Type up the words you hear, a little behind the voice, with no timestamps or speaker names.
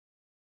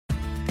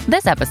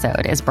This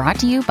episode is brought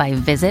to you by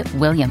Visit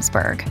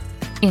Williamsburg.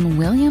 In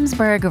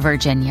Williamsburg,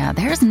 Virginia,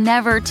 there's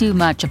never too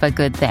much of a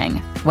good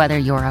thing. Whether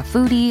you're a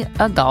foodie,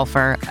 a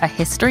golfer, a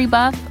history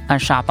buff, a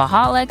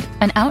shopaholic,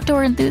 an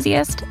outdoor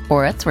enthusiast,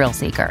 or a thrill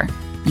seeker,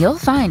 you'll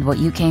find what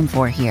you came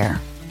for here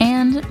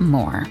and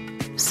more.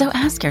 So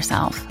ask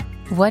yourself,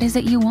 what is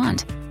it you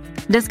want?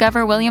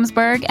 Discover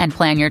Williamsburg and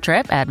plan your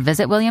trip at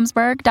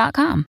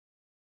visitwilliamsburg.com.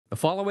 The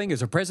following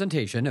is a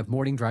presentation of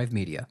Morning Drive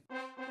Media.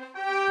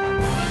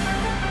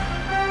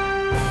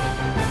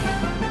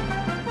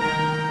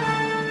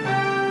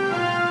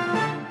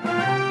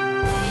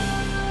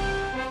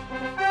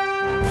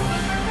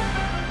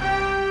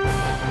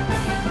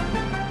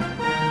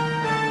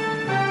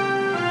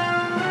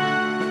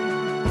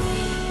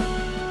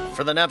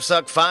 From the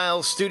Napsuck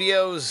Files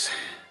Studios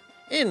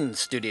in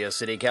Studio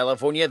City,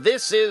 California,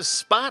 this is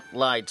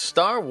Spotlight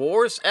Star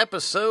Wars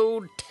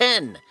Episode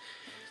 10.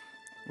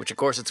 Which, of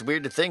course, it's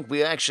weird to think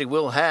we actually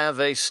will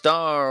have a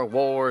Star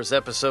Wars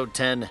Episode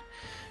 10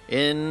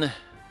 in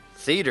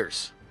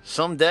theaters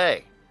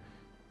someday.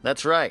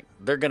 That's right,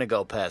 they're going to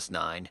go past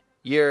 9.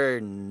 You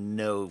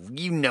know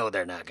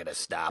they're not going to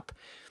stop.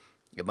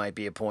 It might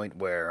be a point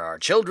where our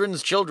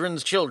children's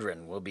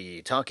children will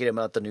be talking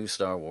about the new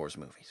Star Wars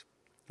movies.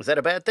 Is that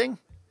a bad thing?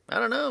 I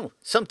don't know.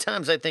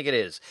 Sometimes I think it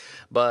is.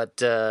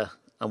 But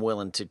I'm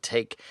willing to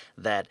take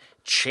that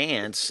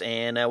chance.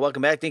 And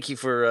welcome back. Thank you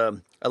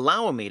for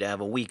allowing me to have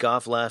a week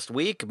off last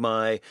week.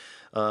 My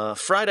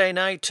Friday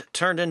night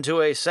turned into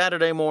a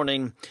Saturday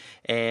morning,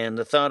 and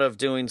the thought of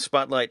doing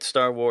Spotlight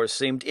Star Wars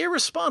seemed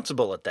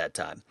irresponsible at that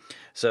time.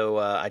 So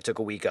I took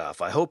a week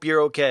off. I hope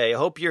you're okay. I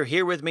hope you're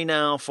here with me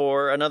now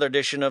for another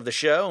edition of the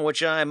show in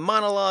which I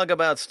monologue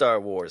about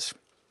Star Wars.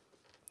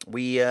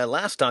 We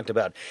last talked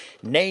about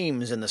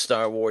names in the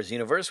Star Wars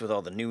universe with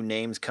all the new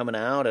names coming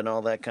out and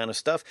all that kind of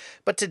stuff.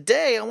 But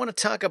today I want to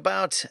talk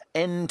about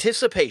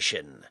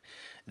anticipation.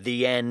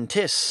 The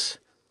anticipation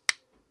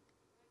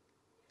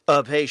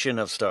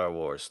of Star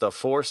Wars. The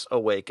Force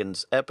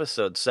Awakens,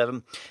 Episode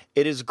 7.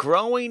 It is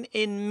growing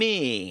in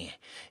me.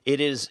 It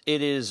is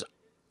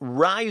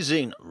rise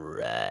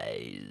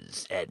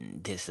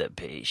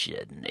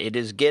anticipation. It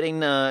is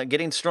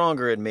getting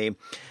stronger in me.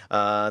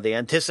 The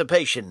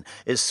anticipation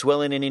is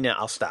swelling in me now.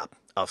 I'll stop.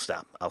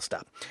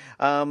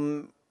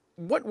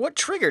 What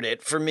triggered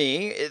it for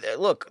me?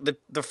 Look,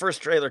 the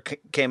first trailer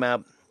came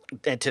out.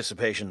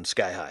 Anticipation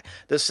sky high.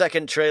 The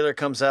second trailer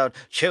comes out.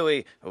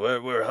 Chewie,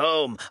 we're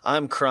home.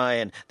 I'm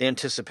crying. The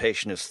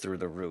anticipation is through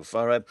the roof.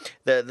 All right.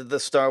 The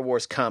Star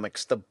Wars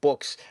comics, the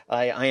books.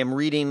 I am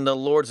reading The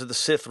Lords of the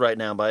Sith right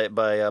now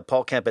by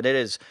Paul Kemp, and it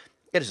is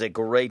a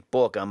great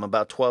book. I'm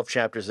about 12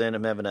 chapters in.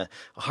 I'm having a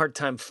hard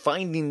time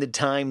finding the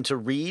time to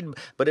read,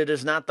 but it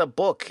is not the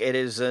book. It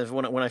is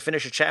when I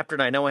finish a chapter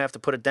and I know I have to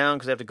put it down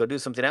because I have to go do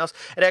something else,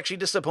 it actually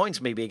disappoints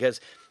me because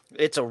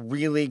it's a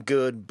really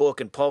good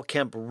book, and Paul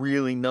Kemp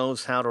really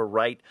knows how to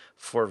write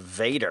for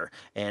Vader.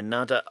 And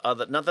not that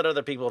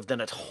other people have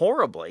done it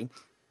horribly.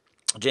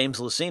 James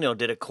Luceno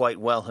did it quite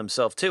well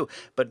himself, too.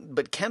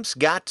 But Kemp's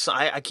got...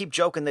 I keep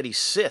joking that he's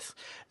Sith.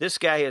 This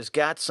guy has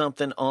got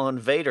something on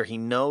Vader. He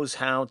knows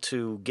how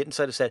to get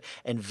inside his head.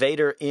 And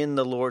Vader in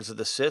The Lords of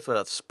the Sith,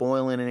 without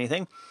spoiling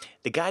anything,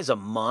 the guy's a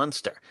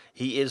monster.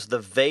 He is the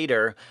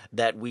Vader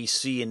that we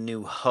see in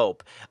New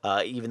Hope,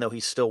 even though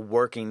he's still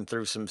working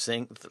through some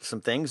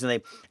things.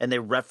 And they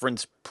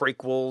reference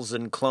prequels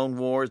and Clone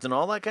Wars and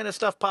all that kind of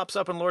stuff pops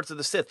up in Lords of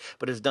the Sith,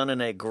 but it's done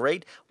in a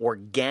great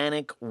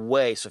organic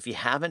way. So if you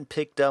haven't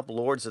picked up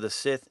Lords of the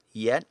Sith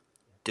yet,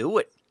 do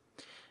it.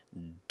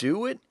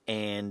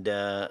 And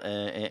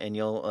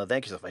you'll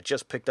thank yourself. I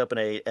just picked up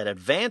an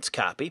advance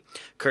copy,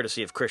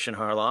 courtesy of Christian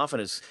Harloff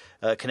and his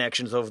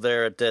connections over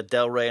there at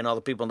Del Rey and all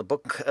the people in the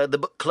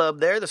book club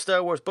there, the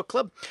Star Wars book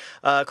club.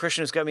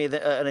 Christian has got me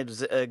an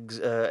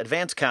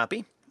advance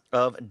copy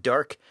of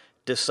Dark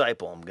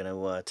Disciple. I'm going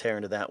to tear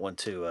into that one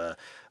too.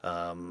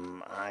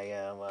 I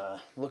am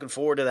looking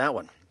forward to that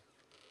one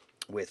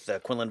with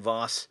Quinlan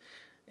Voss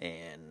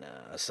and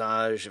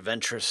Asajj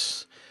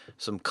Ventress,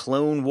 some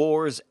Clone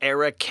Wars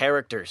era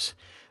characters.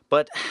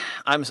 But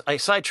I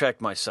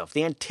sidetracked myself.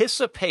 The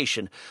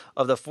anticipation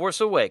of The Force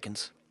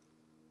Awakens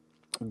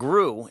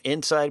grew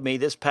inside me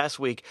this past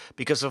week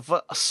because of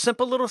a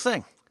simple little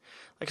thing.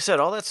 Like I said,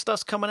 all that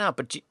stuff's coming out,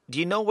 but do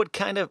you know what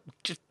kind of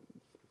just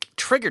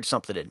triggered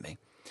something in me?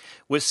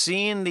 Was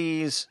seeing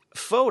these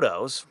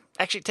photos.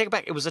 Actually, take it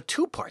back. It was a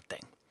two-part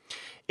thing.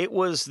 It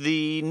was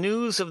the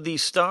news of the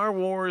Star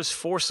Wars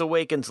Force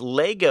Awakens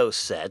Lego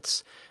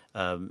sets,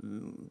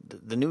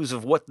 the news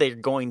of what they're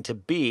going to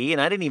be, and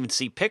I didn't even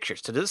see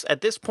pictures. At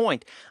this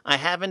point, I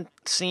haven't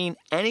seen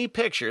any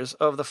pictures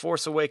of the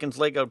Force Awakens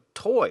Lego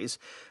toys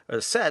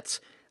or sets,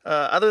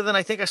 other than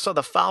I think I saw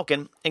the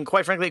Falcon, and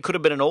quite frankly, it could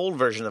have been an old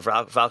version of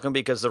the Falcon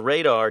because the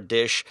radar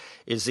dish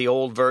is the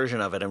old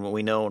version of it, and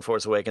we know in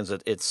Force Awakens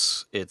that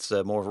it's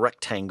more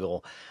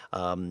rectangle.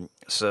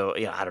 So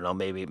yeah, I don't know.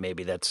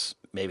 Maybe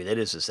that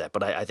is the set,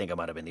 but I think it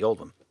might have been the old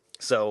one.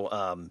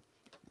 So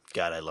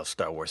God, I love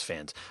Star Wars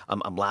fans.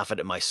 I'm laughing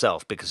at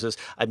myself because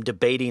I'm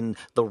debating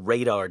the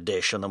radar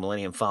dish on the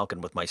Millennium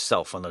Falcon with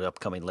myself on the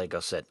upcoming Lego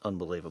set.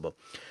 Unbelievable.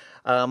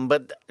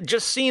 But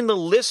just seeing the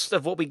list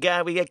of what we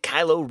got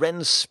Kylo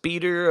Ren's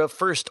speeder, a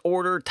First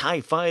Order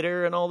TIE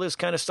fighter, and all this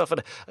kind of stuff,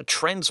 and a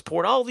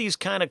transport, all these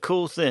kind of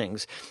cool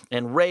things,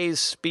 and Rey's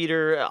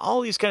speeder,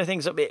 all these kind of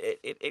things.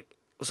 It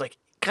was like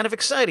kind of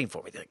exciting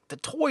for me. Like, the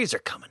toys are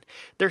coming.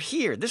 They're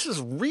here. This is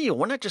real.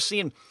 We're not just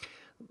seeing,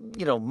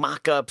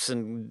 mock-ups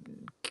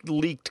and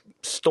leaked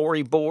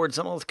storyboards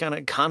and all this kind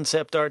of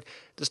concept art.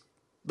 Just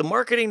the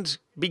marketing's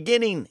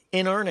beginning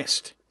in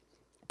earnest.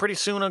 Pretty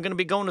soon I'm going to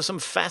be going to some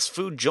fast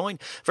food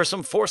joint for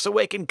some Force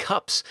Awakens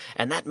cups,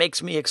 and that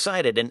makes me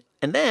excited.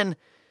 And then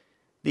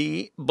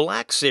the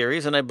Black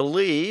Series, and I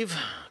believe,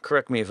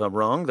 correct me if I'm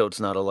wrong, though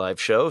it's not a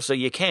live show, so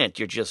you can't.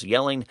 You're just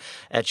yelling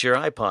at your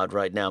iPod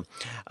right now.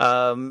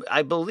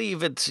 I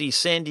believe it's the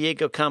San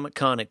Diego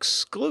Comic-Con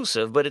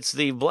exclusive, but it's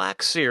the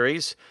Black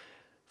Series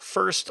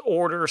First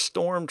Order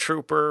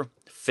Stormtrooper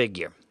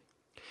figure.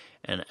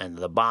 And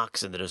the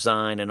box and the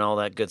design and all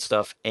that good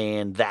stuff,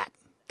 and that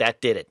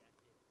did it.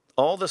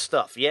 All the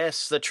stuff.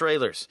 Yes, the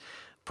trailers.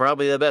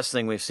 Probably the best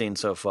thing we've seen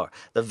so far.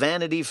 The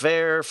Vanity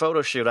Fair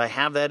photo shoot. I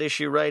have that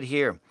issue right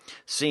here.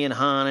 Seeing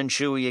Han and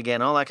Chewie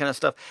again, all that kind of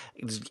stuff.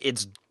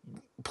 It's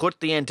put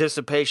the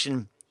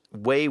anticipation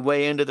way,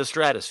 way into the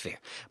stratosphere.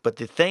 But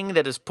the thing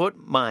that has put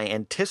my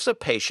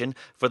anticipation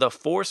for The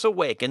Force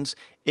Awakens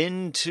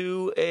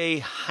into a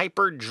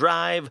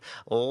hyperdrive,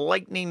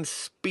 lightning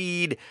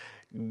speed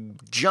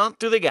jaunt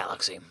through the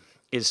galaxy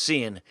is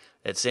seeing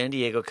that San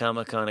Diego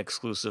Comic-Con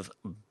exclusive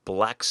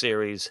Black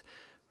Series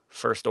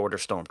First Order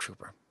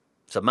Stormtrooper.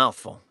 It's a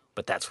mouthful,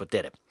 but that's what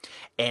did it.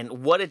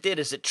 And what it did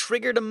is it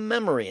triggered a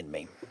memory in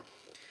me.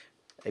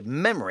 A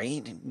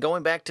memory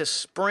going back to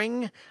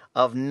spring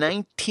of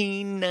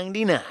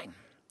 1999.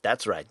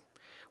 That's right.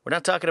 We're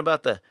not talking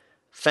about the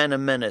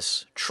Phantom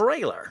Menace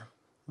trailer,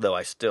 though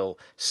I still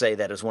say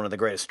that is one of the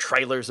greatest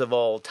trailers of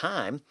all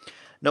time.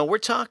 No, we're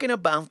talking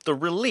about the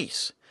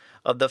release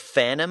of the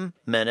Phantom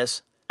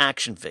Menace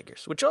action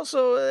figures, which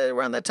also,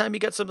 around that time, you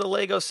got some of the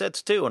Lego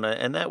sets too,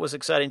 and that was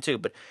exciting too.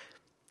 But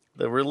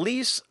the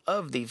release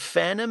of the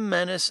Phantom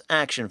Menace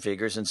action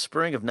figures in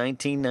spring of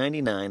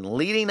 1999,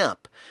 leading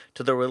up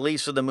to the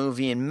release of the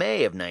movie in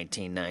May of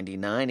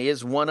 1999,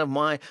 is one of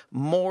my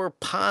more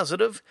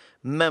positive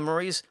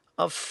memories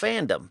of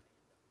fandom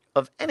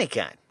of any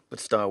kind.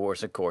 With Star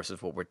Wars, of course,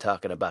 is what we're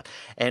talking about.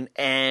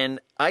 And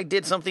I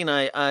did something.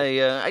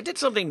 I did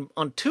something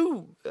on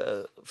two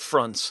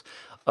fronts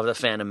of the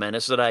Phantom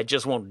Menace that I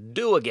just won't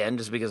do again,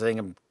 just because I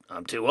think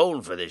I'm too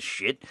old for this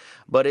shit.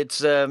 But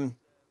it's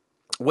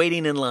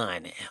waiting in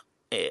line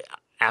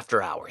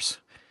after hours.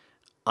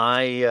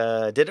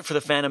 I did it for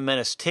the Phantom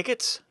Menace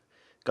tickets.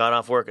 Got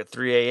off work at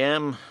 3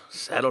 a.m.,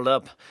 saddled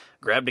up,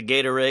 grabbed a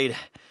Gatorade,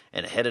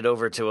 and headed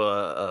over to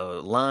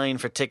a line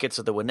for tickets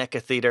at the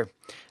Winnetka Theater,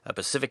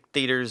 Pacific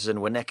Theaters in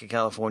Winnetka,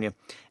 California.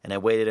 And I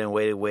waited,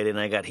 and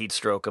I got heat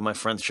stroke. And my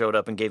friends showed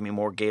up and gave me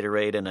more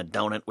Gatorade and a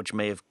donut, which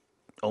may have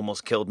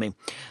almost killed me.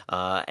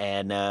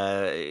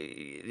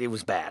 It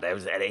was bad.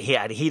 I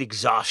had heat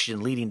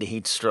exhaustion leading to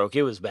heat stroke.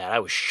 It was bad. I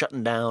was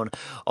shutting down.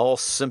 All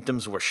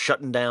symptoms were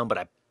shutting down, but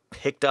I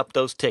picked up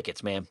those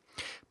tickets, man.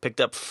 Picked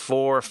up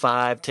 4 or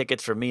 5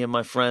 tickets for me and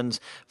my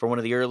friends for one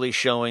of the early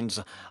showings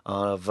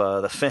of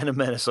the Phantom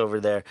Menace over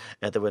there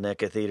at the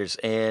Winnetka Theaters.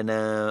 And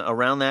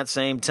around that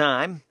same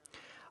time,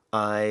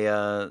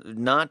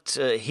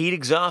 heat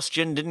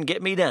exhaustion didn't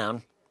get me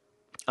down.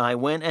 I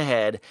went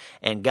ahead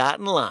and got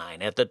in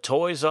line at the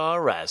Toys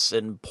R Us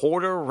in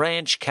Porter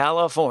Ranch,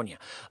 California,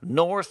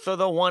 north of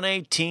the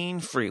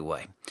 118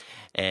 freeway.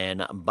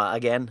 And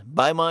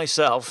by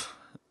myself,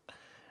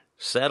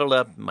 saddled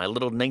up my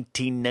little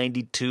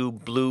 1992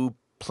 blue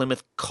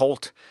Plymouth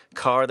Colt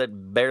car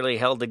that barely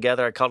held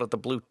together. I called it the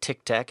Blue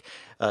Tic Tac.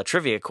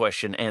 Trivia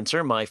question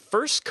answer. My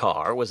first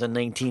car was a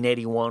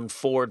 1981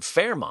 Ford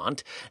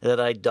Fairmont that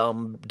I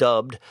dubbed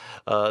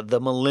the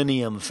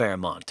Millennium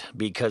Fairmont,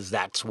 because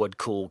that's what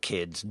cool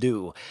kids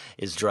do,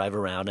 is drive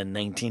around a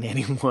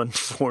 1981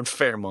 Ford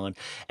Fairmont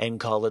and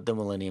call it the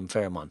Millennium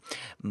Fairmont.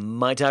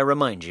 Might I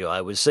remind you,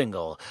 I was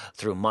single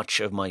through much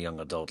of my young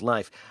adult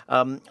life.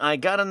 I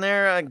got in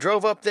there, I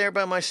drove up there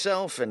by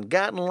myself and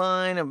got in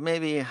line of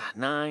maybe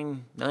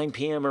 9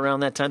 p.m. around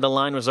that time. The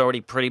line was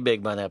already pretty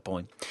big by that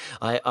point.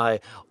 I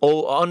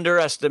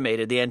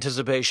underestimated the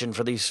anticipation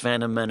for these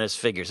Phantom Menace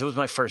figures. It was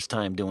my first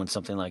time doing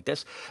something like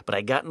this, but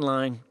I got in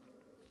line,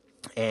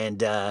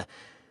 and a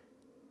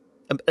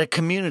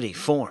community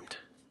formed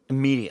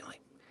immediately.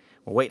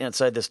 We're waiting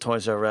outside this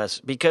Toys R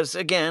Us because,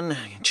 again,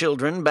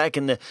 children, back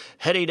in the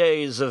heady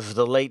days of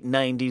the late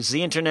 90s,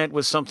 the internet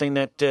was something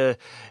that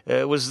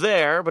was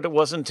there, but it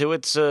wasn't to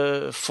its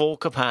full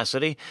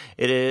capacity.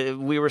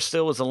 We were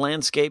still, as a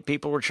landscape,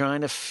 people were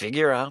trying to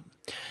figure out.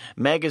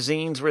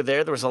 Magazines were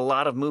there. There was a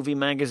lot of movie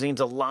magazines,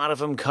 a lot of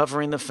them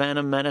covering the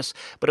Phantom Menace,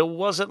 but it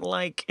wasn't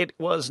like it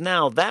was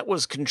now. That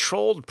was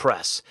controlled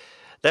press.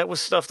 that was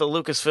stuff that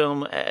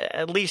Lucasfilm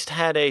at least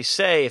had a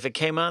say. If it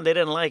came out, they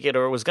didn't like it,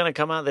 or it was going to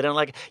come out, they didn't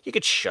like it, you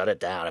could shut it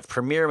down. If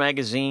Premiere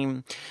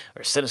Magazine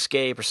or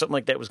Cinescape or something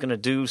like that was going to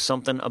do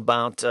something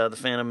about The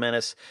Phantom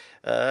Menace,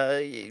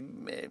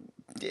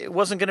 it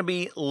wasn't going to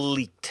be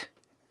leaked.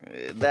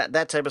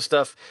 That type of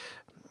stuff,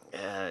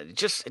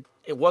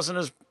 it wasn't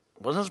as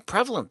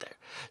prevalent there.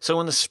 So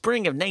in the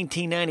spring of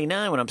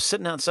 1999, when I'm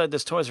sitting outside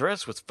this Toys R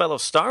Us with fellow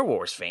Star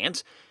Wars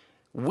fans,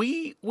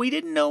 we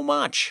didn't know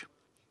much.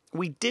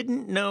 We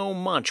didn't know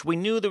much. We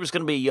knew there was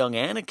going to be a young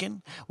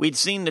Anakin. We'd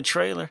seen the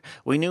trailer.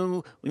 We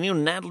knew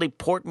Natalie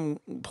Portman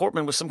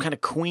was some kind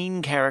of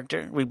queen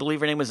character. We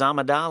believe her name was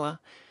Amidala,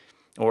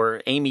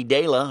 or Amy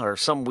Dela, or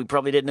something. We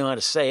probably didn't know how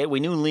to say it. We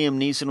knew Liam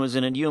Neeson was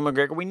in it, Ewan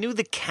McGregor. We knew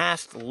the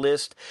cast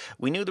list.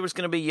 We knew there was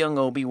going to be young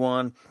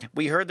Obi-Wan.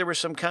 We heard there was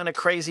some kind of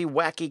crazy,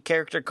 wacky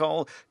character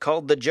called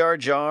the Jar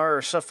Jar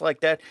or stuff like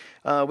that.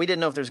 We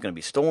didn't know if there was going to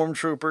be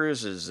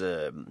stormtroopers. Is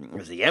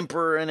the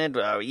Emperor in it?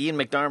 Ian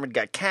McDiarmid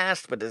got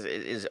cast, but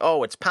it's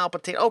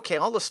Palpatine. Okay,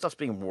 all this stuff's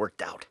being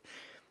worked out.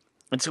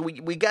 And so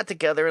we got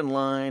together in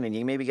line, and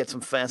you maybe get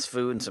some fast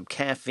food and some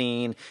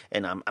caffeine,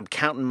 and I'm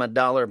counting my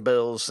dollar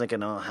bills,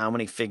 thinking, oh, how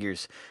many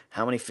figures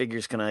can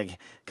I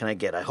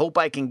get? I hope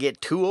I can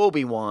get 2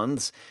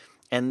 Obi-Wans,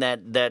 and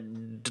that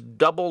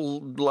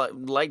double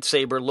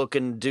lightsaber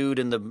looking dude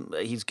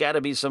he's got to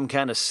be some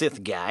kind of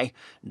Sith guy,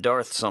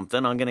 Darth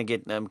something. I'm gonna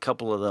get a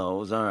couple of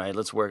those. All right,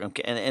 let's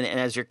work. And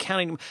as you're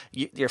counting,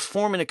 you're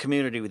forming a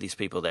community with these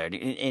people there,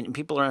 and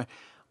people are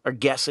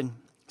guessing,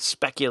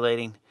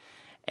 speculating.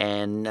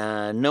 And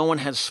no one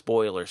has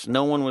spoilers.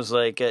 No one was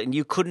like,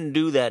 you couldn't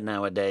do that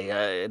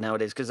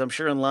nowadays, because I'm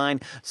sure in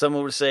line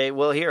someone would say,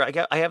 well, here,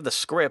 I have the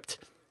script.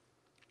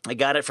 I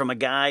got it from a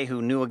guy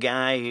who knew a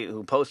guy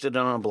who posted it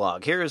on a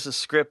blog. Here is the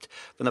script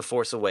from The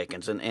Force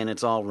Awakens, and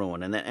it's all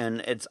ruined.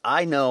 And it's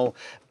I know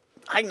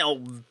a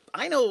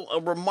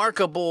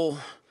remarkably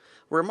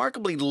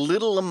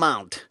little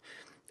amount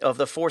of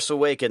The Force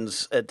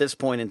Awakens at this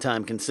point in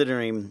time,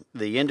 considering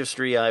the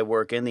industry I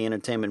work in, the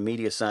entertainment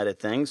media side of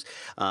things,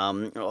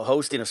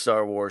 hosting a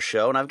Star Wars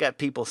show, and I've got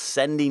people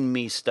sending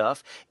me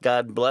stuff.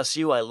 God bless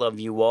you. I love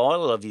you all. I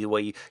love the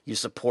way you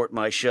support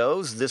my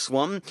shows. This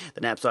one,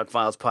 the Knapsack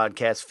Files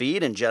podcast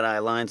feed, and Jedi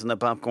Alliance and the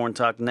Popcorn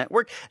Talk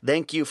Network.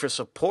 Thank you for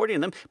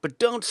supporting them, but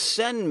don't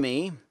send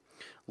me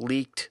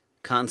leaked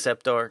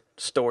concept art,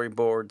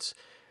 storyboards,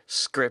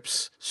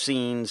 scripts,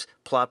 scenes,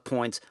 plot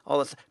points, all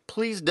that.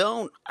 Please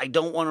don't. I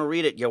don't want to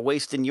read it. You're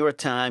wasting your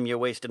time. You're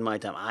wasting my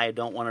time. I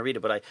don't want to read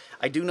it, but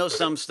I do know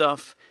some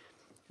stuff.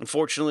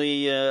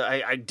 Unfortunately,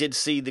 I did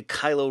see the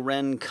Kylo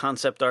Ren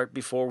concept art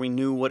before we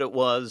knew what it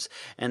was,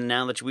 and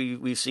now that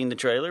we've seen the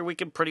trailer, we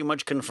can pretty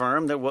much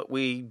confirm that what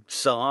we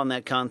saw in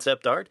that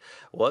concept art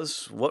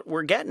was what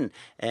we're getting.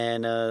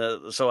 And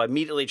so I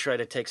immediately try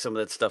to take some of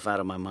that stuff out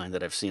of my mind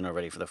that I've seen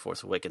already for The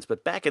Force Awakens.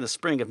 But back in the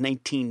spring of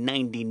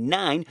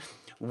 1999,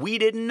 we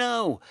didn't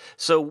know.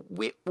 So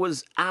it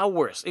was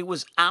hours. It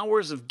was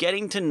hours of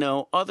getting to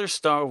know other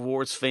Star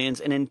Wars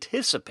fans and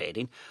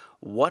anticipating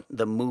what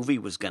the movie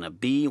was going to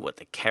be, what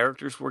the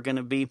characters were going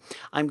to be.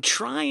 I'm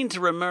trying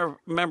to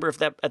remember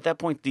if at that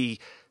point the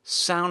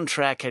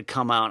soundtrack had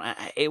come out.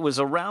 It was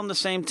around the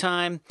same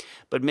time,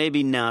 but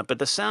maybe not. But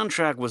the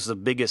soundtrack was the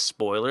biggest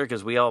spoiler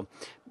because we all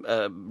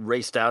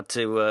raced out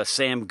to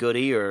Sam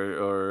Goody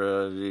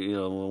or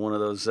one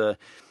of those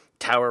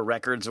Tower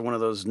Records or one of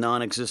those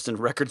non-existent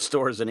record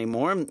stores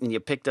anymore, and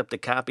you picked up the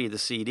copy of the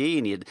CD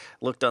and you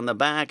looked on the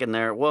back, and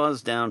there it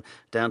was down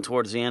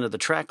towards the end of the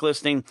track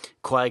listing,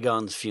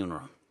 Qui-Gon's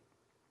funeral.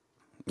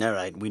 All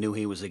right, we knew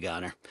he was a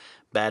goner.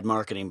 Bad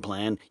marketing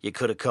plan. You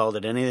could have called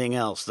it anything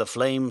else. The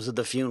Flames of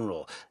the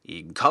Funeral.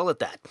 You can call it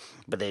that.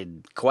 But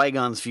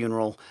Qui-Gon's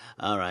funeral,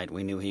 all right,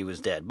 we knew he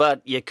was dead.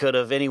 But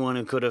anyone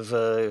who could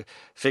have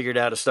figured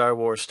out a Star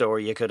Wars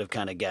story, you could have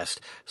kind of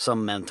guessed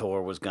some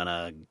mentor was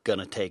gonna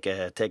take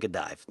a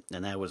dive.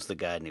 And that was the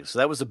guy who knew. So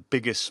that was the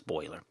biggest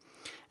spoiler.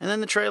 And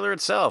then the trailer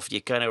itself,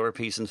 you kind of were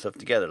piecing stuff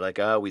together. Like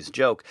I always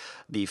joke,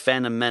 the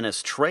Phantom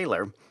Menace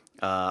trailer,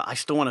 I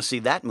still want to see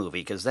that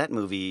movie because that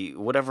movie,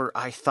 whatever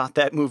I thought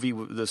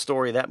the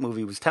story that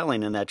movie was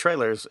telling in that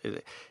trailer,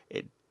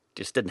 it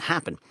just didn't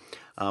happen.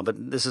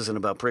 But this isn't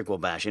about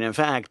prequel bashing. In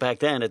fact, back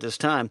then at this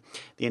time,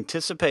 the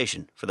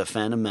anticipation for the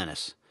Phantom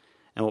Menace,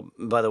 and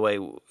by the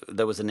way,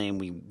 that was a name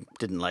we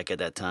didn't like at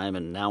that time,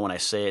 and now when I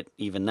say it,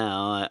 even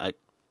now, it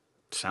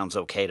sounds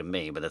okay to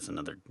me, but that's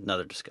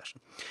another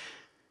discussion.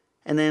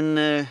 And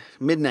then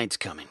midnight's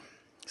coming.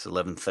 It's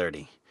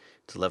 11:30.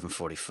 It's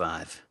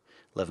 11:45.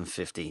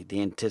 11:50.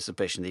 The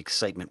anticipation, the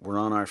excitement. We're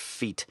on our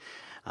feet.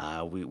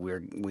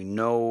 We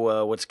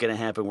know what's going to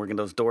happen.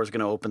 Those doors are going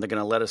to open. They're going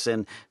to let us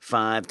in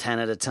 5, 10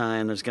 at a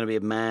time. There's going to be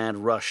a mad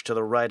rush to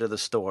the right of the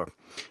store.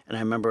 And I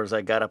remember as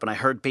I got up and I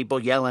heard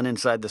people yelling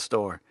inside the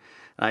store.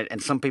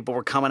 And some people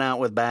were coming out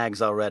with bags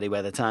already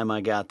by the time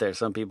I got there.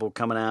 Some people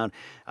coming out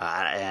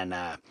and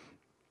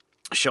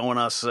showing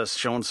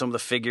some of the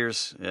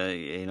figures,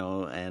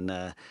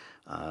 I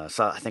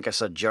think I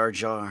saw Jar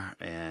Jar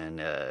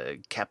and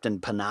Captain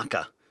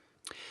Panaka.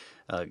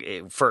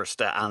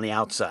 first on the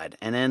outside,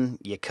 and then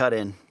you cut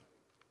in,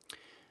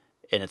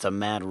 and it's a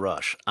mad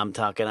rush. I'm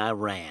talking, I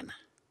ran.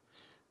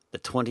 The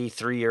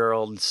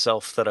 23-year-old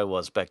self that I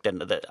was back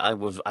then,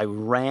 I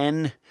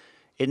ran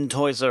in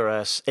Toys R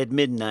Us at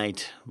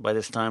midnight, by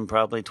this time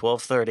probably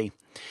 12:30,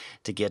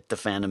 to get the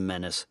Phantom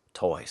Menace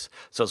toys.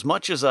 So as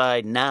much as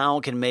I now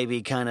can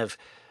maybe kind of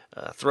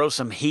throw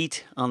some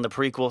heat on the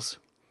prequels,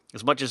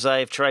 as much as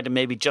I've tried to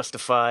maybe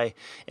justify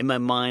in my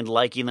mind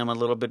liking them a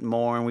little bit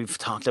more, and we've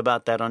talked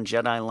about that on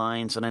Jedi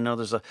Lines, and I know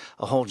there's a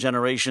whole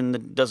generation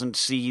that doesn't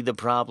see the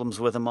problems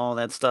with them, all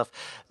that stuff.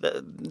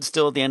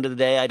 Still, at the end of the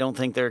day, I don't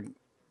think they're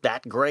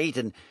that great,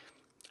 and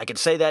I can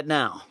say that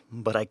now,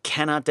 but I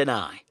cannot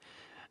deny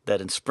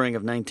that in spring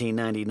of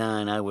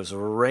 1999, I was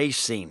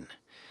racing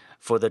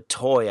for the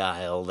toy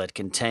aisle that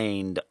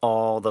contained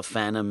all the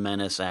Phantom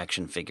Menace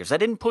action figures. I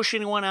didn't push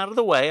anyone out of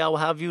the way, I'll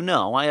have you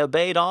know. I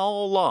obeyed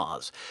all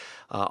laws.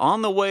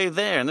 On the way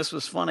there, and this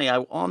was funny,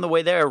 on the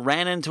way there, I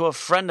ran into a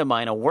friend of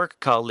mine, a work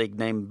colleague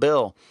named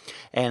Bill,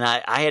 and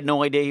I had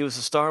no idea he was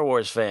a Star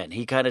Wars fan.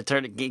 He kind of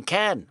turned,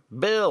 Ken,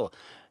 Bill,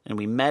 and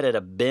we met at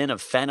a bin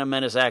of Phantom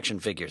Menace action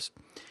figures.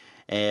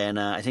 And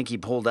I think he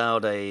pulled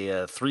out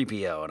a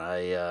 3PO, and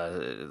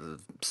I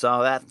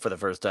saw that for the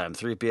first time.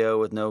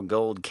 3PO with no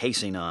gold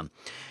casing on.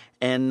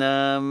 And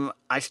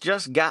I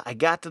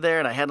got to there,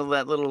 and I had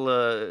that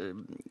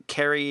little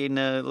carrying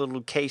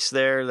little case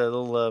there, the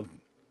little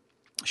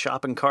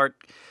shopping cart,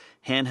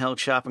 handheld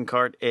shopping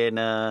cart, and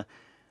I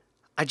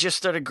just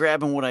started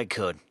grabbing what I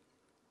could.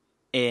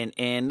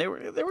 And there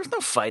was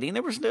no fighting.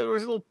 There was a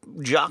little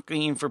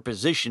jockeying for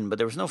position, but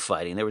there was no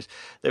fighting.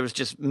 There was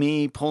just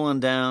me pulling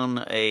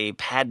down a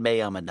Padme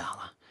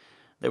Amidala.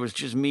 There was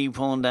just me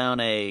pulling down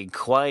a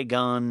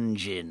Qui-Gon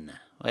Jinn.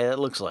 Well, that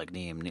looks like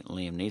Liam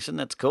Neeson.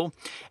 That's cool.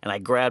 And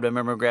I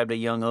remember grabbed a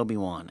young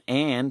Obi-Wan,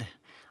 and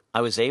I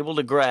was able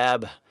to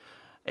grab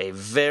a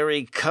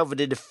very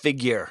coveted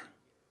figure.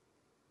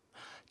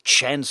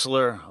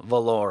 Chancellor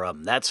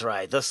Valorum. That's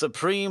right, the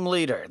supreme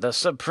leader, the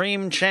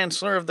supreme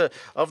chancellor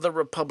of the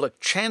Republic,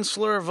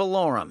 Chancellor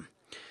Valorum.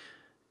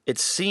 It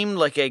seemed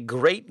like a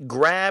great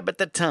grab at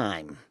the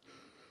time,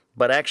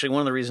 but actually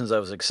one of the reasons I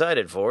was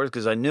excited for is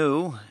because I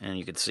knew, and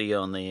you could see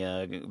on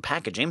the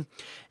packaging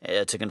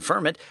to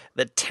confirm it,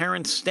 that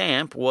Terrence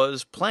Stamp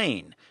was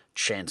playing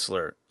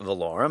Chancellor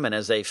Valorum, and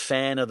as a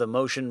fan of the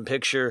motion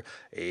picture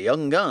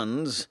Young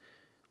Guns,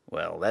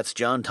 well, that's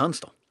John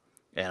Tunstall.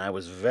 And I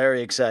was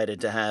very excited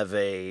to have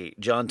a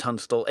John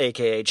Tunstall,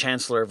 a.k.a.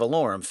 Chancellor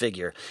Valorum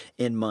figure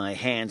in my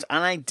hands.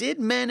 And I did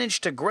manage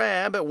to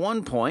grab, at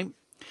one point,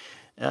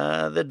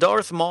 the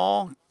Darth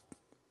Maul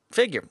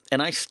figure.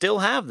 And I still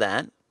have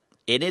that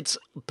in its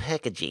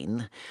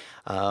packaging.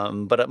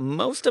 But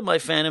most of my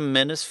Phantom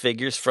Menace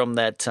figures from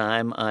that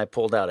time I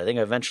pulled out. I think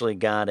I eventually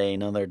got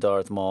another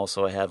Darth Maul,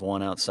 so I have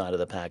one outside of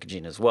the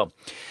packaging as well.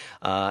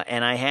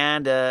 And I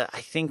had,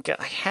 I think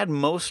I had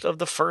most of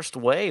the first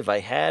wave. I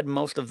had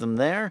most of them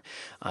there.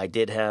 I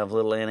did have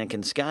little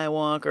Anakin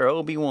Skywalker,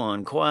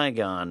 Obi-Wan,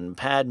 Qui-Gon,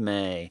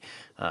 Padme,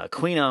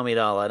 Queen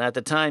Amidala. And at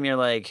the time, you're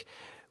like,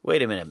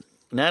 wait a minute.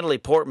 Natalie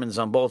Portman's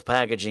on both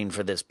packaging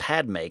for this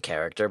Padme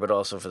character, but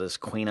also for this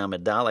Queen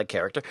Amidala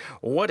character.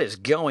 What is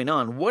going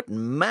on? What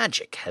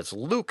magic has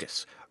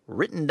Lucas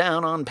written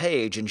down on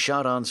page and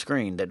shot on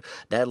screen that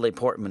Natalie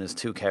Portman is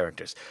two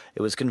characters?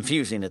 It was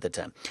confusing at the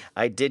time.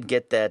 I did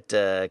get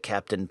that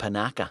Captain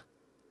Panaka.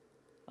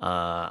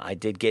 I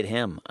did get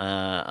him.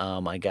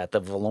 I got the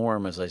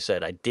Valorum, as I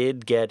said. I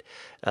did get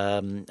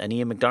an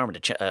Ian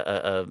McDiarmid,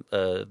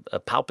 a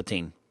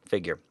Palpatine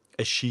figure,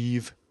 a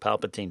Sheev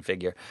Palpatine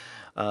figure.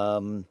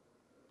 And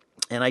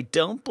I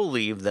don't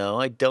believe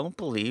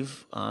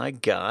I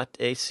got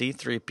a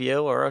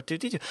C-3PO or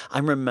R2-D2.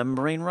 I'm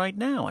remembering right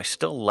now, I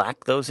still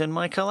lack those in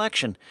my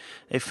collection.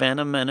 A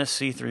Phantom Menace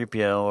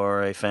C-3PO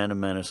or a Phantom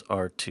Menace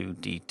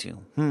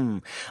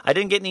R2-D2. I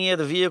didn't get any of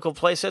the vehicle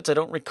playsets. I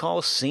don't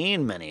recall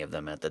seeing many of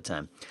them at the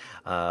time.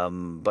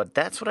 But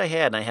that's what I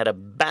had, and I had a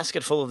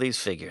basket full of these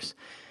figures.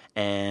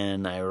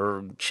 And I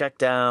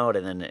checked out,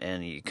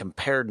 and you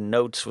compared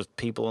notes with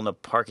people in the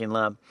parking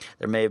lot.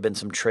 There may have been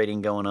some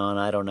trading going on.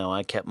 I don't know.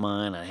 I kept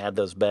mine. I had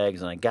those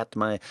bags, and I got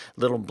my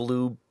little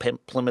blue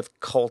Plymouth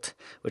Colt,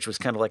 which was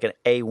kind of like an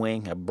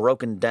A-wing, a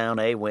broken down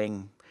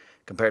A-wing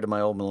compared to my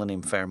old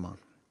Millennium Fairmont.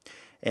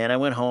 And I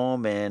went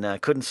home, and I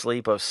couldn't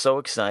sleep. I was so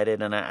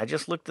excited, and I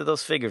just looked at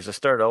those figures. I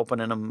started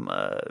opening them,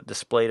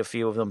 displayed a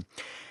few of them.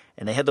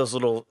 And they had those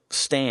little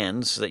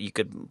stands that you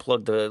could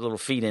plug the little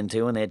feet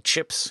into, and they had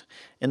chips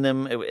in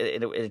them.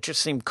 It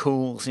just seemed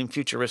cool, seemed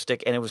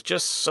futuristic, and it was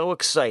just so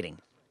exciting.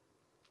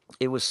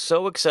 It was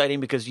so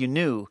exciting because you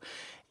knew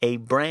a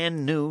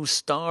brand new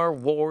Star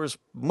Wars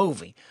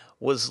movie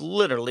was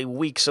literally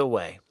weeks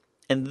away.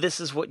 And this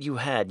is what you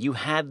had. You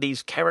had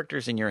these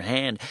characters in your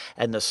hand,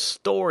 and the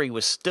story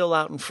was still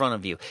out in front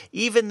of you.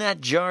 Even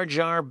that Jar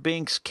Jar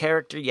Binks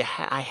character,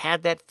 I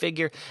had that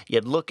figure.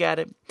 You'd look at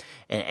it,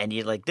 and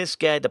you're like, this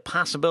guy, the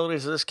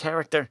possibilities of this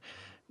character,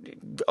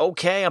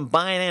 okay, I'm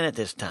buying in at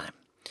this time.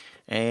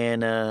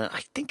 And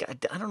I think,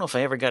 I don't know if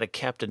I ever got a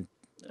Captain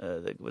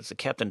was the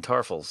Captain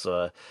Tarful's,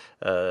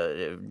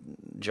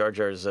 Jar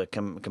Jar's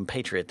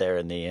compatriot there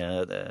in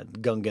the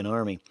Gungan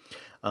army.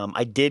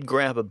 I did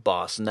grab a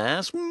Boss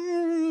Nass.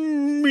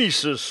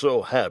 Misa's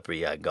so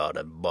happy I got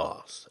a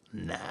Boss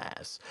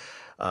Nass.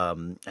 I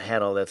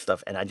had all that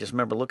stuff, and I just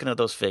remember looking at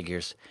those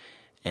figures.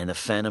 And The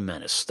Phantom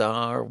Menace,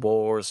 Star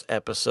Wars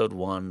Episode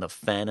 1, The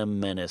Phantom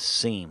Menace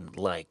seemed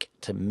like,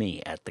 to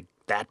me, at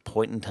that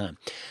point in time,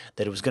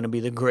 that it was going to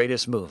be the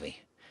greatest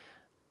movie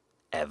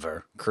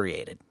ever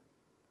created.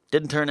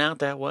 Didn't turn out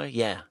that way?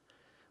 Yeah.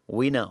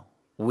 We know.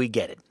 We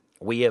get it.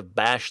 We have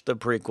bashed the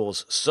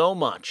prequels so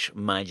much,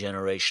 my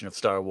generation of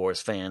Star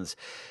Wars fans.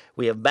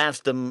 We have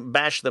bashed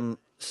them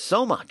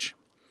so much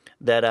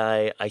that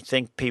I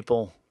think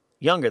people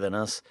younger than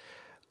us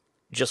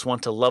just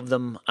want to love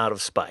them out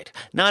of spite.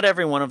 Not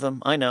every one of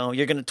them. I know.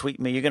 You're going to tweet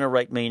me. You're going to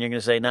write me. And you're going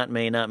to say, not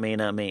me, not me,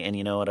 not me. And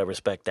you know what? I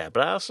respect that.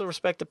 But I also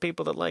respect the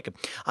people that like it.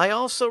 I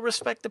also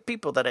respect the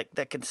people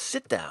that can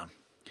sit down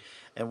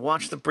and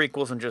watch the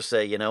prequels and just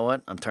say, you know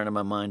what? I'm turning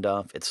my mind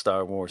off. It's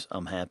Star Wars.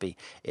 I'm happy.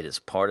 It is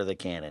part of the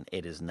canon.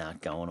 It is not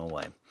going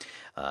away.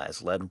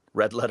 As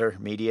Red Letter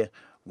Media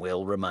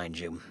will remind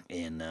you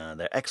in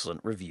their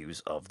excellent reviews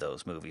of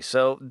those movies.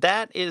 So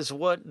that is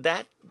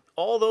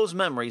all those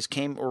memories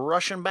came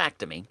rushing back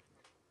to me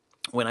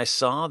when I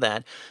saw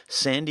that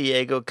San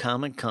Diego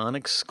Comic-Con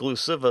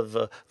exclusive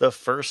of the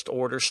First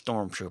Order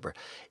Stormtrooper.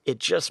 It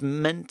just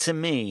meant to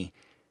me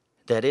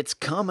that it's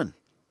coming.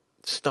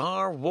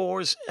 Star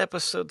Wars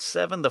Episode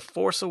 7, The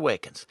Force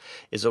Awakens,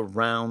 is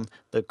around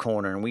the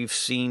corner. And we've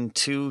seen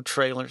 2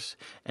 trailers,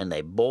 and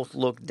they both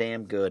look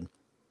damn good.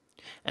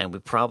 And we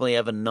probably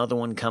have another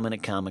one coming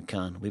at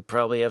Comic-Con. We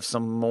probably have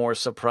some more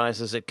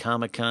surprises at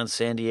Comic-Con,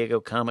 San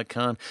Diego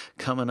Comic-Con,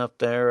 coming up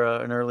there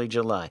in early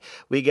July.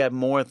 We got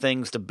more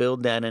things to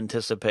build that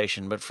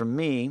anticipation. But for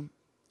me,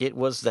 it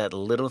was that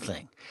little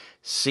thing.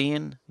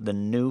 Seeing the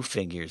new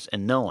figures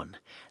and knowing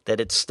that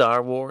it's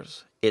Star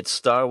Wars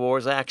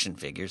action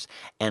figures,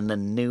 and the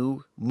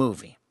new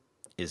movie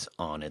is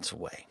on its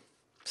way.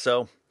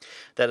 So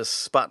that is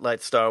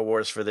Spotlight Star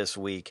Wars for this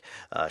week.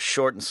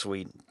 Short and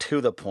sweet,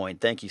 to the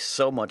point. Thank you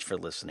so much for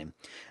listening.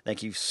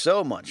 Thank you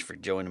so much for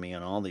joining me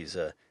on all these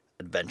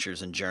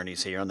adventures and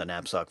journeys here on the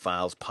Knapsack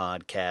Files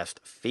podcast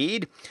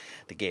feed.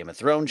 The Game of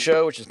Thrones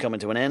show, which is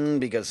coming to an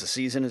end because the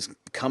season is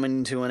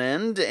coming to an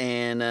end.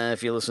 And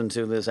if you listen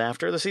to this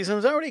after, the season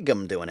is already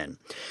coming to an end.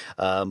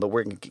 But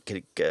we're going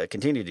to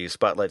continue to do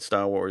Spotlight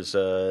Star Wars.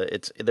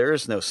 There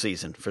is no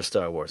season for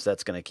Star Wars.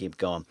 That's going to keep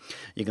going.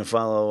 You can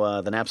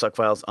follow the Knapsack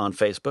Files on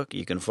Facebook.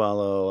 You can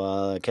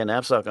follow Ken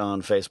Knapsack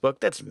on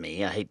Facebook. That's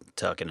me. I hate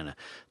talking in a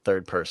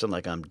third person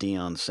like I'm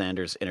Deion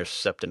Sanders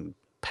intercepting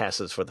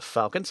passes for the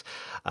Falcons.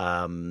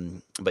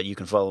 But you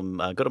can follow him.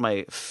 Go to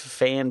my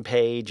fan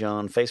page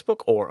on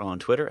Facebook or on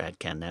Twitter at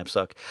Ken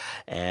Knapsack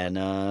and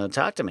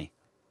talk to me.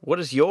 What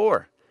is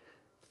your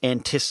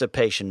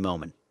anticipation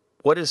moment?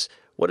 What is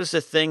the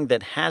thing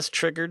that has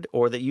triggered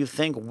or that you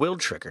think will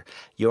trigger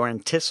your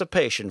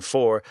anticipation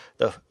for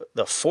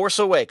the Force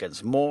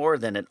Awakens more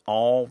than it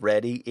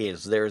already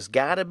is? There's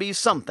got to be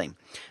something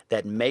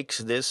that makes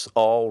this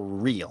all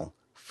real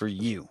for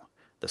you,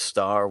 the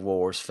Star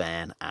Wars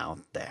fan out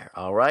there.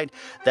 All right?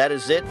 That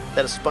is it.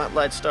 That is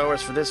Spotlight Star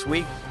Wars for this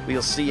week.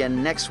 We'll see you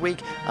next week.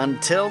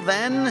 Until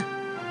then,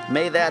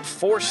 may that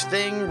Force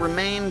thing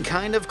remain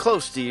kind of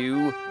close to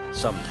you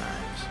sometime.